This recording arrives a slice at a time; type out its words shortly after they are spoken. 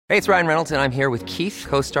Hey, it's Ryan Reynolds, and I'm here with Keith,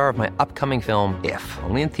 co-star of my upcoming film, If,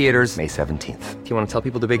 only in theaters May 17th. Do you want to tell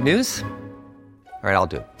people the big news? All right,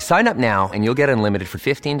 I'll do it. Sign up now and you'll get unlimited for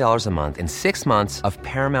 $15 a month and 6 months of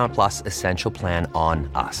Paramount Plus Essential Plan on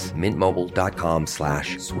us.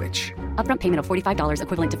 MintMobile.com/switch. Upfront payment of $45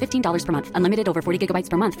 equivalent to $15 per month. Unlimited over 40 gigabytes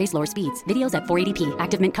per month. Face lower speeds. Videos at 480p.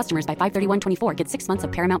 Active Mint customers by 531.24 get 6 months of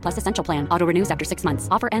Paramount Plus Essential Plan. Auto renews after 6 months.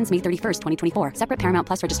 Offer ends May 31st, 2024. Separate Paramount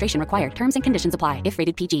Plus registration required. Terms and conditions apply if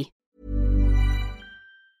rated PG.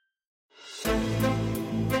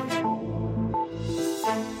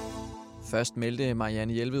 Først meldte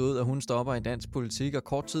Marianne Jelved ud, at hun stopper i dansk politik, og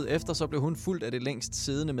kort tid efter så blev hun fulgt af det længst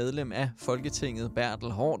siddende medlem af Folketinget,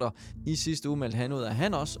 Bertel Haarder. I sidste uge meldte han ud, at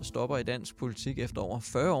han også stopper i dansk politik efter over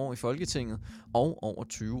 40 år i Folketinget og over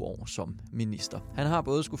 20 år som minister. Han har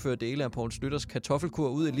både skulle føre dele af Poul Schlüters kartoffelkur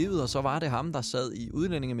ud i livet, og så var det ham, der sad i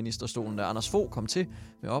udlændingeministerstolen, da Anders Fogh kom til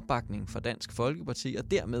med opbakning fra Dansk Folkeparti,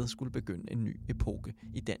 og dermed skulle begynde en ny epoke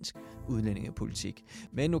i dansk udlændingepolitik.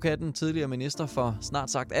 Men nu kan den tidligere minister for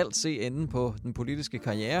snart sagt alt se enden på den politiske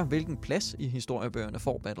karriere. Hvilken plads i historiebøgerne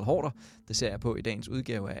får Bertel Haarder? Det ser jeg på i dagens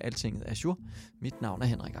udgave af Altinget Azure. Mit navn er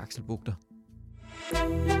Henrik Axel Bugter.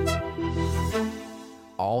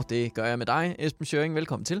 Og det gør jeg med dig, Esben Schøring.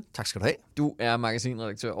 Velkommen til. Tak skal du have. Du er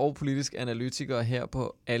magasinredaktør og politisk analytiker her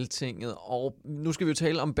på Altinget. Og nu skal vi jo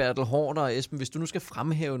tale om Bertel Haarder. Esben, hvis du nu skal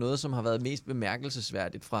fremhæve noget, som har været mest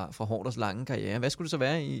bemærkelsesværdigt fra Haarders lange karriere, hvad skulle det så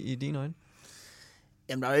være i dine øjne?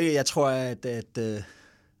 Jamen, jeg tror, at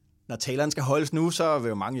når taleren skal holdes nu, så vil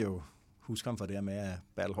jo mange jo huske ham for det her med, at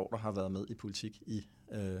Bertel Haarder har været med i politik i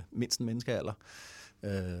mindst en menneskealder.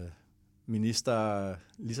 Minister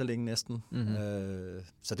lige så længe næsten. Mm-hmm.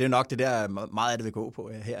 Så det er nok det der, meget af det vil gå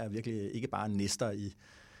på. Her er virkelig ikke bare en næster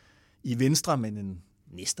i Venstre, men en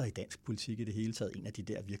næster i dansk politik i det hele taget. En af de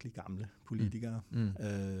der virkelig gamle politikere.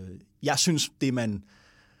 Jeg synes, det man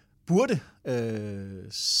burde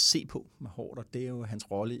se på med Haarder, det er jo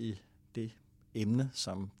hans rolle i det emne,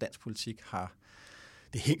 som dansk politik har,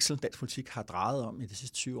 det hængsel dansk politik har drejet om i de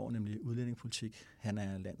sidste 20 år, nemlig udlændingepolitik. Han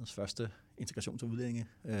er landets første integrations- og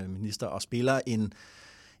udlændingeminister og spiller en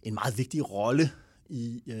meget vigtig rolle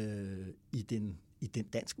i den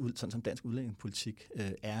sådan som dansk udlændingepolitik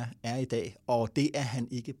er i dag. Og det er han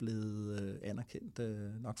ikke blevet anerkendt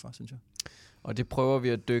nok for, synes jeg. Og det prøver vi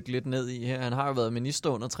at dykke lidt ned i her. Han har jo været minister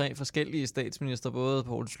under 3 forskellige statsminister, både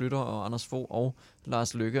Poul Schlüter og Anders Fogh og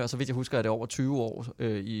Lars Løkke. Og så vidt jeg husker, er det over 20 år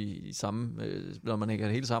i samme, når man ikke er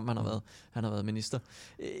det hele sammen, han har været minister.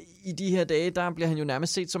 I de her dage, der bliver han jo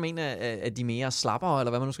nærmest set som en af de mere slappere, eller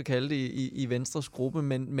hvad man nu skal kalde det, i Venstres gruppe.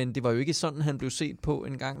 Men det var jo ikke sådan, han blev set på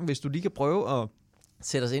en gang. Hvis du lige kan prøve at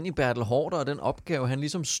sætte os ind i Bertel Haarder og den opgave, han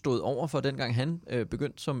ligesom stod over for, dengang han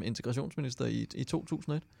begyndte som integrationsminister i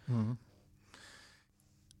 2001. Mm-hmm.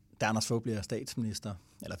 Da Anders Fogh bliver statsminister,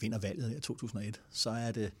 eller vinder valget i 2001, så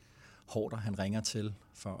er det Haarder, han ringer til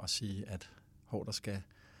for at sige, at Haarder skal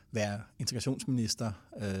være integrationsminister.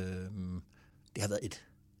 Det har været et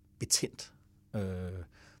betændt,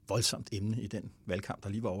 voldsomt emne i den valgkamp, der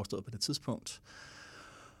lige var overstået på det tidspunkt.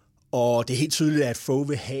 Og det er helt tydeligt, at Fogh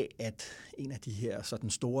vil have, at en af de her sådan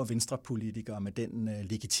store venstrepolitikere med den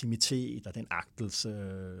legitimitet og den agtelse,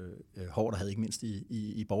 Haarder havde ikke mindst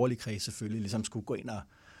i borgerlig kreds selvfølgelig, ligesom skulle gå ind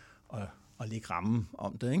og lægge rammen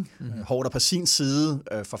om det. Ikke? Mm-hmm. Haarder på sin side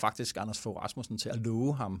får faktisk Anders Fogh Rasmussen til at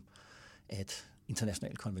love ham, at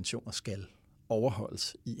internationale konventioner skal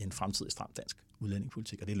overholdes i en fremtidig stram dansk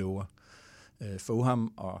udlændingepolitik, og det lover Fogh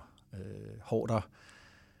ham, og Haarder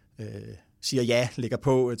siger ja, lægger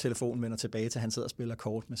på telefonen, vender tilbage til, han sidder og spiller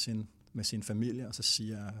kort med sin familie, og så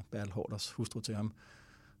siger Bertel Haarders hustru til ham,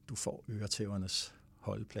 du får øretævernes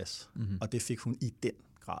holdeplads. Mm-hmm. Og det fik hun i den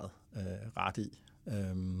grad ret i.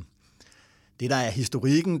 Det, der er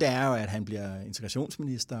historikken, det er jo, at han bliver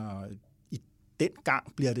integrationsminister, og i den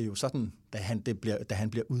gang bliver det jo sådan, da han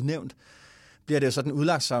bliver udnævnt, bliver det jo sådan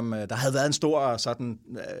udlagt som, der havde været en stor sådan,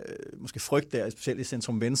 måske frygt der, specielt i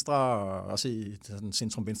centrum-venstre, og også i sådan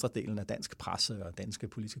centrum-venstre-delen af dansk presse og danske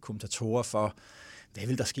politiske kommentatorer for, hvad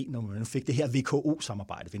vil der ske, når man fik det her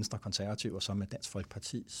VKO-samarbejde, Venstre Konservative og så med Dansk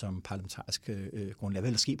Folkeparti som parlamentarisk grundlag. Hvad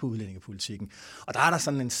vil der ske på udlændingepolitikken? Og der er der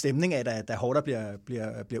sådan en stemning af, at da Haarder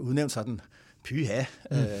bliver udnævnt sådan, pyha,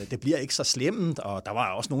 det bliver ikke så slemt, og der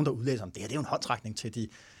var også nogen, der udlæste om, det her det er jo en håndtrækning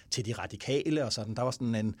til de radikale, og sådan. Der var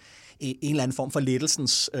sådan en eller anden form for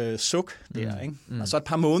lettelsens suk der, ikke? Og så et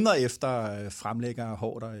par måneder efter fremlægger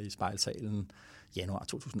Haarder i Spejlsalen januar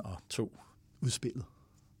 2002 udspillet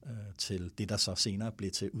til det, der så senere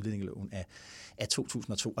blev til udlændingeloven af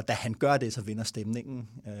 2002. Og da han gør det, så vinder stemningen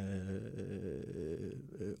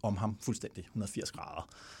om ham fuldstændig 180 grader.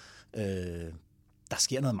 der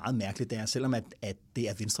sker noget meget mærkeligt der, selvom at det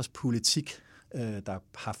er Venstres politik,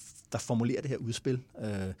 der formulerer det her udspil,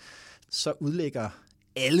 så udlægger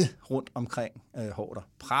alle rundt omkring Haarder,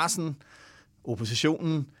 pressen,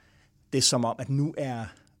 oppositionen, det er som om, at nu er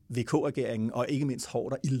VK-regeringen og ikke mindst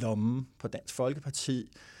Haarder i lommen på Dansk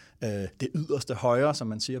Folkeparti, det yderste højre, som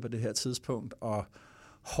man siger på det her tidspunkt, og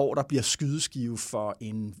Haarder bliver skydeskive for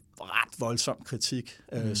en ret voldsom kritik,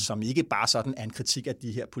 som ikke bare sådan er en kritik af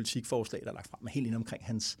de her politikforslag, der er lagt frem, men helt ind omkring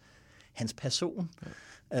hans person.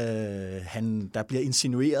 Der bliver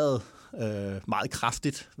insinueret meget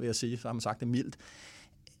kraftigt, vil jeg sige, så har man sagt det mildt,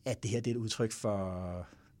 at det her det er et udtryk for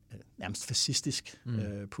nærmest fascistisk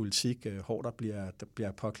politik. Haarder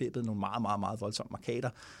bliver påklæbet nogle meget, meget, meget voldsomme markader.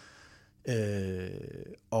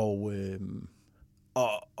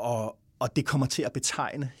 Og det kommer til at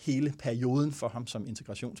betegne hele perioden for ham som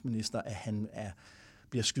integrationsminister, at han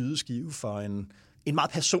bliver skydeskive for en meget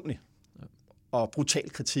personlig og brutal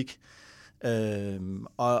kritik.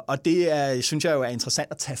 Og det synes jeg jo er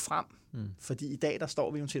interessant at tage frem, fordi i dag der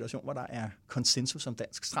står vi i en situation, hvor der er konsensus om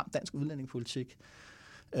stram dansk udlændingepolitik.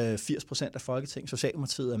 80% af Folketinget,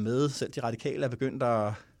 Socialdemokratiet er med, selv de radikale er begyndt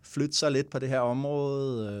at flytte sig lidt på det her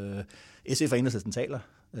område. SF og Enhedslisten taler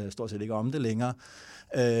stort set ikke om det længere.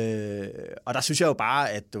 Og der synes jeg jo bare,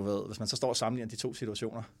 at du ved, hvis man så står og sammenligner de to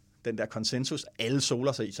situationer, den der konsensus, alle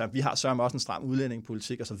soler sig i, så vi har sørme også en stram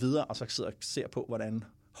udlændingepolitik og så videre, og så sidder og ser på, hvordan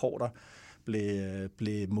Haarder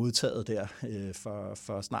blev modtaget der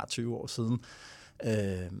for snart 20 år siden.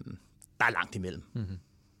 Der er langt imellem. Mm-hmm.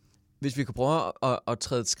 Hvis vi kan prøve at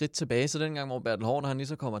træde et skridt tilbage, så dengang, hvor Bertel Haarder han lige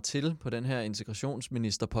så kommer til på den her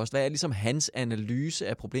integrationsministerpost, hvad er ligesom hans analyse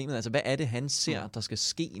af problemet? Altså, hvad er det, han ser, der skal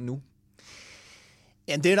ske nu?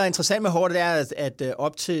 Jamen, det, der er interessant med Haarder, det er, at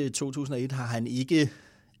op til 2001 har han ikke...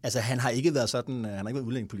 Altså, han har ikke været sådan, han har ikke været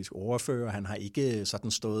udlændingepolitisk ordfører, han har ikke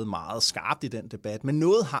sådan stået meget skarpt i den debat, men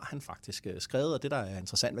noget har han faktisk skrevet, og det, der er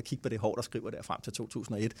interessant at kigge på det, Haarder skriver der frem til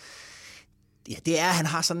 2001, ja, det er, at han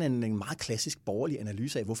har sådan en meget klassisk borgerlig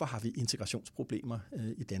analyse af, hvorfor har vi integrationsproblemer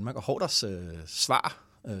i Danmark, og Haarders svar,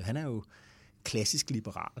 han er jo klassisk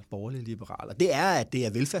liberal, borgerlig liberal, og det er, at det er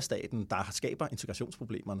velfærdsstaten, der skaber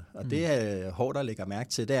integrationsproblemerne, og det Haarder lægger mærke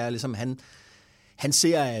til, det er ligesom, han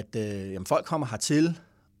ser, at folk kommer hertil,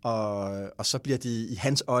 og så bliver de i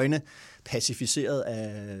hans øjne pacificeret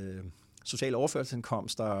af sociale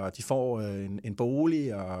overførselsindkomster, og de får en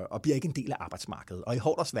bolig og bliver ikke en del af arbejdsmarkedet. Og i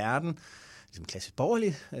Haarders verden, ligesom klassisk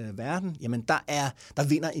borgerlig verden, jamen der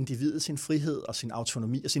vinder individet sin frihed og sin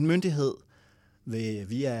autonomi og sin myndighed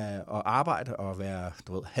via at arbejde og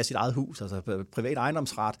have sit eget hus, altså privat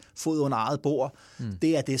ejendomsret, fod under eget bord.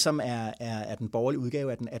 Det er det, som er den borgerlige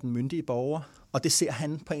udgave af den myndige borger. Og det ser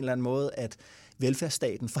han på en eller anden måde, at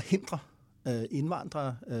velfærdsstaten forhindrer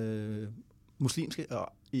indvandrere, muslimske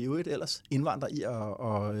og i øvrigt ellers indvandrere i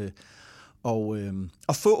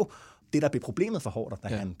at få det, der bliver problemet for Haarder, da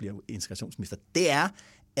han bliver integrationsminister. Det er,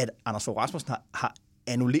 at Anders Fogh Rasmussen har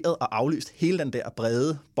annulleret og aflyst hele den der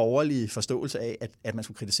brede borgerlige forståelse af, at man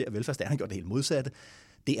skulle kritisere velfærdsstaten. Han har gjort det helt modsatte.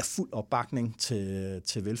 Det er fuld opbakning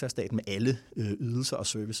til velfærdsstaten med alle ydelser og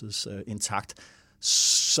services intakt.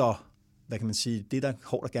 Så hvad kan man sige, det der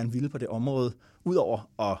Haarder gerne ville på det område, udover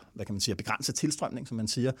at begrænse tilstrømning, som man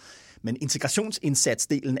siger, men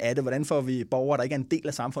integrationsindsatsdelen af det, hvordan får vi borgere, der ikke er en del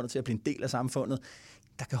af samfundet, til at blive en del af samfundet,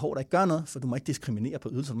 der kan Haarder ikke gøre noget, for du må ikke diskriminere på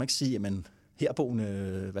ydelser. Du må ikke sige, jamen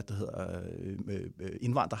herboende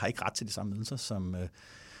indvandrere har ikke ret til de samme ydelser,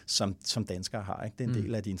 som danskere har. Ikke? Det er en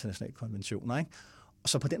del af de internationale konventioner. Ikke? Og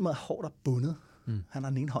så på den måde er Haarder bundet. Han har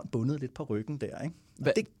den ene hånd bundet lidt på ryggen der. Ikke?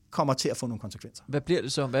 Og det kommer til at få nogle konsekvenser. Hvad bliver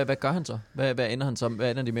det så? Hvad gør han så? Hvad ender han så?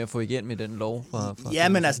 Hvad ender de med at få igen med den lov? Ja,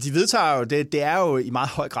 men altså, de vedtager jo, det er jo i meget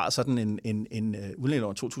høj grad sådan en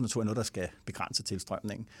udlændingelov 2002 er noget, der skal begrænse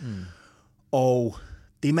tilstrømningen. Og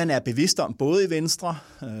det, man er bevidst om, både i Venstre,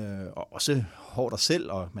 og også Haarder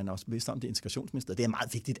selv, og man er også bevidst om det integrationsministeriet, det er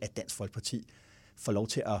meget vigtigt, at Dansk Folkeparti får lov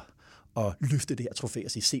til at løfte det her trofæ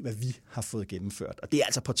og sige, se hvad vi har fået gennemført. Og det er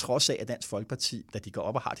altså på trods af, at Dansk Folkeparti, da de går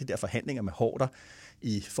op og har de der forhandlinger med Haarder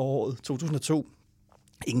i foråret 2002,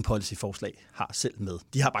 ingen policyforslag har selv med.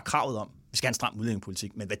 De har bare kravet om, vi skal have en stram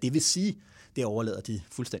udlændingepolitik, men hvad det vil sige, det overlader de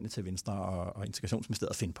fuldstændig til Venstre og integrationsministeriet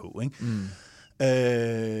at finde på. Ikke?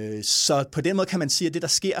 Så på den måde kan man sige, at det, der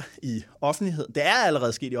sker i offentligheden, det er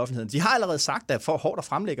allerede sket i offentligheden. De har allerede sagt, at for Haarder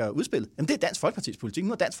fremlægger udspillet, jamen det er Dansk Folkepartis politik. Nu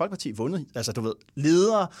har Dansk Folkeparti vundet. Altså du ved,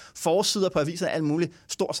 ledere, forsider på aviser, alt muligt.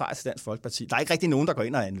 Stor sejr til Dansk Folkeparti. Der er ikke rigtig nogen, der går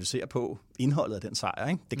ind og analyserer på indholdet af den sejr.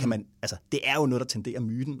 Ikke? Det kan man, altså det er jo noget, der tenderer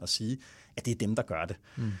myten at sige, at det er dem, der gør det.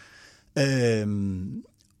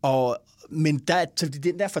 Men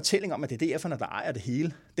den der fortælling om, at det er DF'erne, der ejer det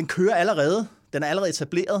hele, den kører allerede Den er allerede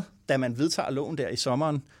etableret, da man vedtager loven der i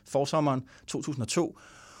forsommeren 2002.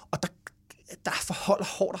 Og der forholder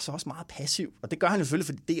Haarder sig også meget passiv. Og det gør han jo selvfølgelig,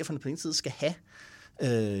 fordi DF'erne på den side skal have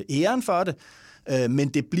æren for det. Men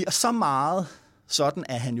det bliver så meget sådan,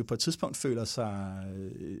 at han jo på et tidspunkt føler sig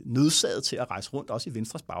nødsaget til at rejse rundt, også i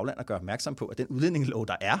Venstres bagland, og gøre opmærksom på, at den udlændingelov,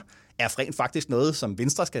 der er rent faktisk noget, som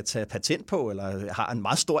Venstre skal tage patent på, eller har en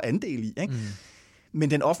meget stor andel i. Ikke?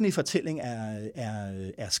 Men den offentlige fortælling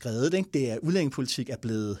er skrevet. Ikke? Det er udlændingepolitik er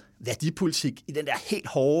blevet værdipolitik i den der helt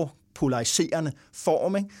hårde, polariserende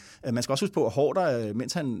form. Ikke? Man skal også huske på, at Haarder,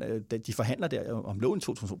 mens de forhandler der om loven i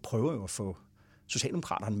 2002, prøver jo at få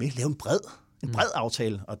Socialdemokraterne med at lave en bred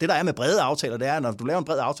aftale. Og det, der er med brede aftaler, det er, at når du laver en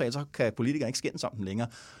bred aftale, så kan politikere ikke skændes om den længere.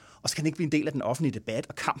 Og så kan den ikke blive en del af den offentlige debat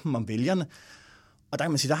og kampen om vælgerne. Og der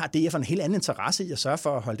kan man sige, der har DF en helt anden interesse i at sørge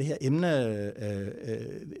for at holde det her emne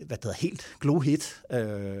helt glohit.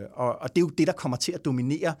 Og det er jo det, der kommer til at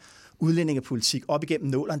dominere udlændingepolitik op igennem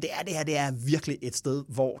nålerne. Det er virkelig et sted,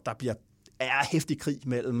 hvor der er heftig krig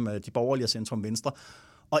mellem de borgerlige og centrum venstre.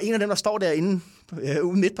 Og en af dem, der står derinde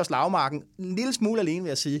midt på slagmarken, en lille smule alene vil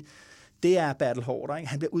jeg sige, det er Bertel Haarder. Ikke?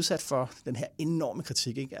 Han bliver udsat for den her enorme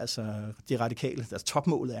kritik. Ikke? Altså, de radikale, deres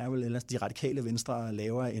topmålet er vel, de radikale venstre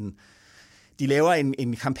laver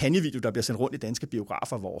en kampagnevideo, der bliver sendt rundt i danske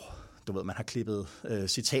biografer, hvor man har klippet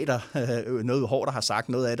citater, noget Haarder har sagt,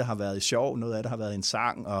 noget af det har været i sjov, noget af det har været i en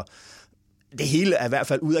sang, og det hele er i hvert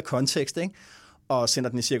fald ud af kontekst, ikke? Og sender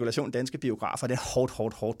den i cirkulation i danske biografer. Det er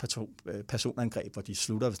hårdt personangreb, hvor de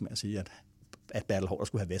slutter, hvis man siger, at Bertel Haarder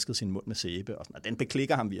skulle have vasket sin mund med sæbe. Og sådan, og den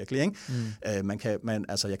beklikker ham virkelig. Ikke?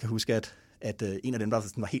 Jeg kan huske, at en af dem, der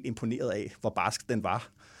var helt imponeret af, hvor barsk den var,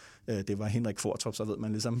 det var Henrik Fortrup, så ved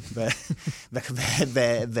man ligesom,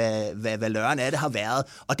 hvad løren af det har været.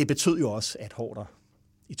 Og det betød jo også, at Haarder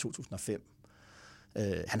i 2005,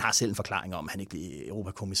 han har selv en forklaring om, at han ikke blev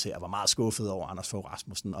europakommissær, var meget skuffet over Anders Fogh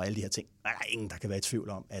Rasmussen og alle de her ting. Der er ingen, der kan være i tvivl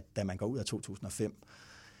om, at da man går ud af 2005,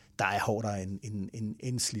 der er Haarder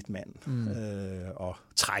en slidt mand, og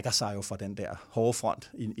trækker sig jo fra den der hårde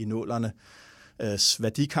front i nålerne,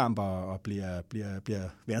 værdikamper og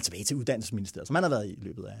vender tilbage til uddannelsesministeriet, som han har været i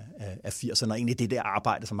løbet af 80'erne, og egentlig det der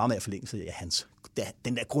arbejde, som meget mere forlængelse af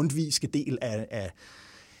den der grundviske del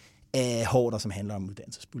af Haarder, som handler om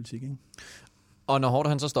uddannelsespolitik. Ikke? Og når Haarder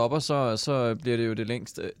han så stopper, så bliver det jo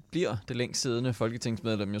det længst siddende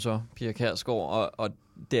folketingsmedlem jo så Pia Kjærsgaard, og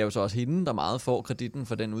det er jo så også hende, der meget får kreditten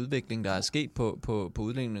for den udvikling, der er sket på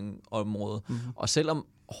udlændingområdet. Mm-hmm. Og selvom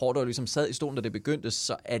Haarder ligesom sad i stolen, da det begyndte,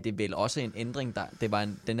 så er det vel også en ændring,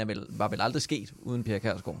 var vel aldrig sket uden Pia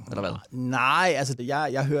Kjærsgaard, eller hvad? Nej, altså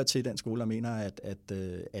jeg hører til den skole, og mener,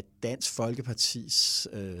 at Dansk Folkepartis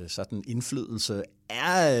sådan indflydelse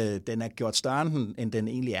den er gjort større, end den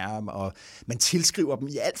egentlig er, og man tilskriver dem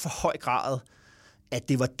i alt for høj grad, at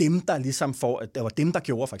det var dem, der der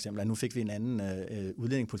gjorde, for eksempel, at nu fik vi en anden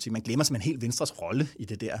udlændingepolitik. Man glemmer simpelthen helt Venstres rolle i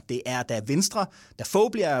det der. Det er, da Venstre, da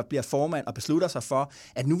Fogh bliver formand og beslutter sig for,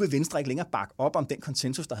 at nu vil Venstre ikke længere bakke op om den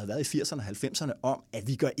konsensus, der havde været i 80'erne og 90'erne, om, at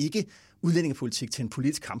vi gør ikke udlændingepolitik til en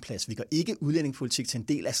politisk kampplads. Vi gør ikke udlændingepolitik til en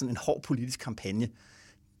del af sådan en hård politisk kampagne.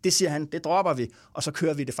 Det siger han, det dropper vi, og så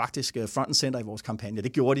kører vi det faktisk front and center i vores kampagne.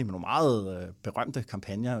 Det gjorde de med nogle meget berømte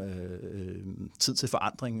kampagner, Tid til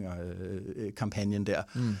forandring kampagnen der,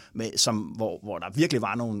 hvor der virkelig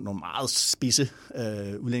var nogle meget spidse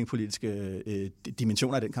udlændingepolitiske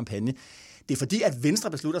dimensioner af den kampagne. Det er fordi, at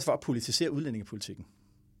Venstre beslutter sig for at politisere udlændingepolitikken,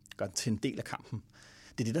 gør den til en del af kampen.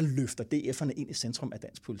 Det er det, der løfter DF'erne ind i centrum af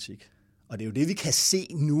dansk politik. Og det er jo det, vi kan se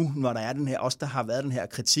nu, når der er den her, også der har været den her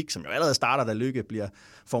kritik, som jo allerede starter, da Løkke bliver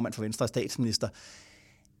formand for Venstres statsminister,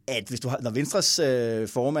 at når Venstres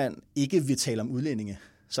formand ikke vil tale om udlændinge,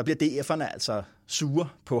 så bliver DF'erne altså sure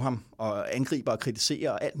på ham og angriber og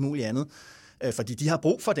kritiserer og alt muligt andet. Fordi de har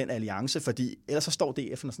brug for den alliance, fordi ellers så står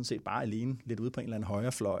DF'erne sådan set bare alene lidt ude på en eller anden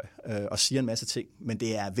højrefløj og siger en masse ting. Men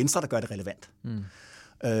det er Venstre, der gør det relevant.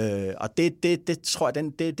 Og det tror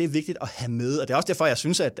jeg, det er vigtigt at have med. Og det er også derfor, jeg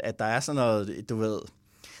synes, at der er sådan noget,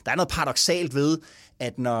 der er noget paradoksalt ved,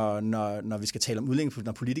 at når vi skal tale om udlændingepolitik,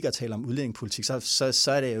 når politikere taler om udlændingepolitik,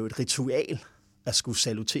 så er det jo et ritual at skulle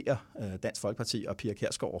salutere Dansk Folkeparti og Pia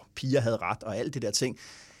Kjærsgaard. Pia havde ret og alt det der ting.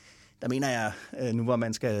 Der mener jeg, nu hvor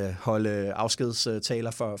man skal holde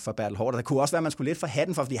afskedstaler for Bertel Haarder, der kunne også være, at man skulle lidt for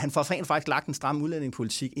hatten for, fordi han får faktisk lagt en stram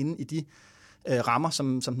udlændingepolitik inde i de rammer,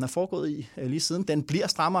 som den er foregået i lige siden. Den bliver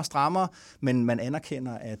strammere og strammere, men man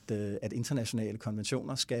anerkender, at internationale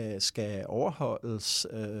konventioner skal overholdes,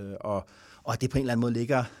 og det på en eller anden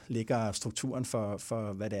måde ligger strukturen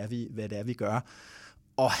for hvad det er, vi gør.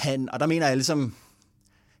 Og der mener jeg ligesom,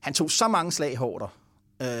 han tog så mange slag Haarder,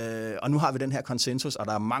 og nu har vi den her konsensus, og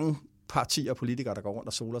der er mange partier og politikere, der går rundt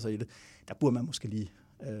og soler sig i det. Der burde man måske lige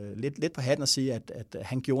lidt på hatten og sige, at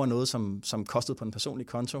han gjorde noget, som kostede på den personlige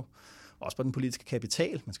konto, også på den politiske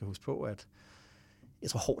kapital. Man skal huske på, at jeg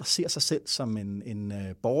tror, Haarder ser sig selv som en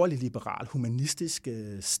borgerlig, liberal, humanistisk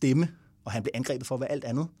stemme, og han blev angrebet for at være alt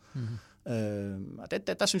andet. Mm-hmm. Og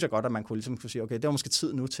der synes jeg godt, at man kunne sige, okay, det var måske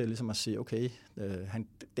tid nu til ligesom at sige, okay,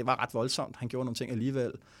 det var ret voldsomt, han gjorde nogle ting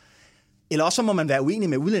alligevel. Eller også så må man være uenig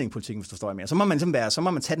med udlændingepolitikken, hvis du står med. Så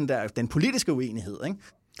må man tage den politiske uenighed, ikke?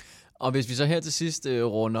 Og hvis vi så her til sidst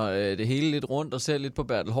runder det hele lidt rundt og ser lidt på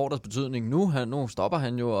Bertel Haarders betydning nu stopper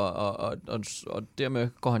han jo, og dermed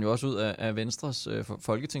går han jo også ud af Venstres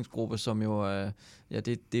folketingsgruppe, som jo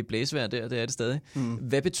det er blæsvejr der, det er det stadig. Mm.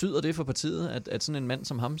 Hvad betyder det for partiet, at sådan en mand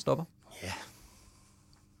som ham stopper? Ja.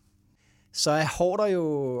 Så er Haarder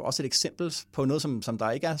jo også et eksempel på noget, som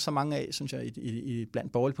der ikke er så mange af, synes jeg,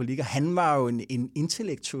 blandt borgerlige politikere. Han var jo en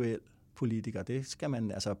intellektuel politiker. Det skal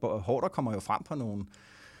man, altså Haarder kommer jo frem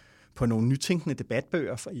på nogle nytænkende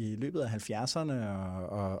debatbøger i løbet af 70'erne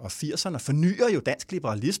og 80'erne, fornyer jo dansk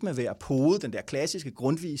liberalisme ved at pode den der klassiske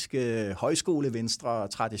grundtvigske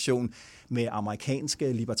højskole-venstre-tradition med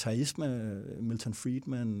amerikanske libertarisme, Milton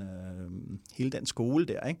Friedman, hele den skole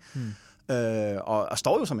der, ikke? Og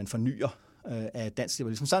står jo som en fornyer af dansk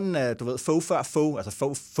liberalisme. Sådan, du ved, Fogh før Fogh,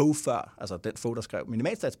 altså den Fogh, der skrev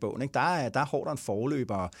Minimalstatsbogen, ikke? Der er Haarder en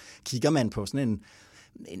forløber. Kigger man på sådan en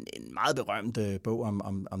meget berømt bog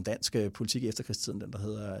om dansk politik i efterkrigstiden, den der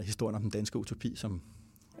hedder Historien om den danske utopi, som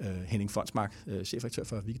Henning Fonsmark,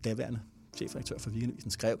 daværende chefredaktør for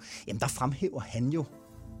Weekendavisen, skrev, jamen der fremhæver han jo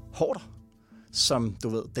Haarder som, du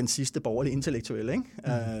ved, den sidste borgerlige intellektuelle,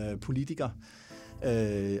 ikke? Politiker.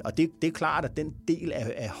 Og det er klart, at den del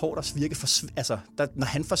af Haarders virke, når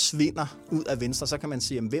han forsvinder ud af Venstre, så kan man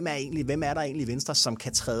sige, jamen, hvem er der egentlig i Venstre, som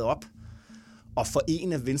kan træde op og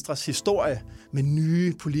forene Venstres historie med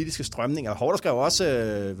nye politiske strømninger. Haarder skrev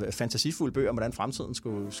også fantasifulde bøger om, hvordan fremtiden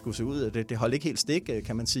skulle se ud. Det holdt ikke helt stik,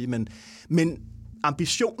 kan man sige, men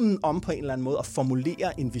ambitionen om på en eller anden måde at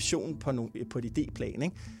formulere en vision på et idéplan,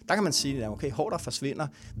 ikke? Der kan man sige, at okay, Haarder forsvinder.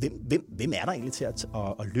 Hvem er der egentlig til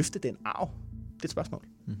at løfte den arv? Det er et spørgsmål.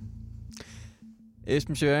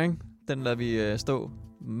 Esben Schøring, den lader vi stå.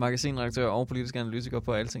 Magasinredaktør og politisk analytiker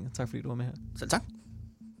på Altinget. Tak fordi du var med her. Selv tak.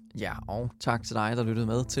 Ja, og tak til dig, der lyttede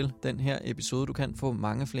med til den her episode. Du kan få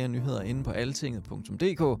mange flere nyheder inde på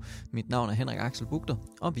altinget.dk. Mit navn er Henrik Axel Bugter,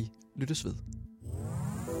 og vi lyttes ved.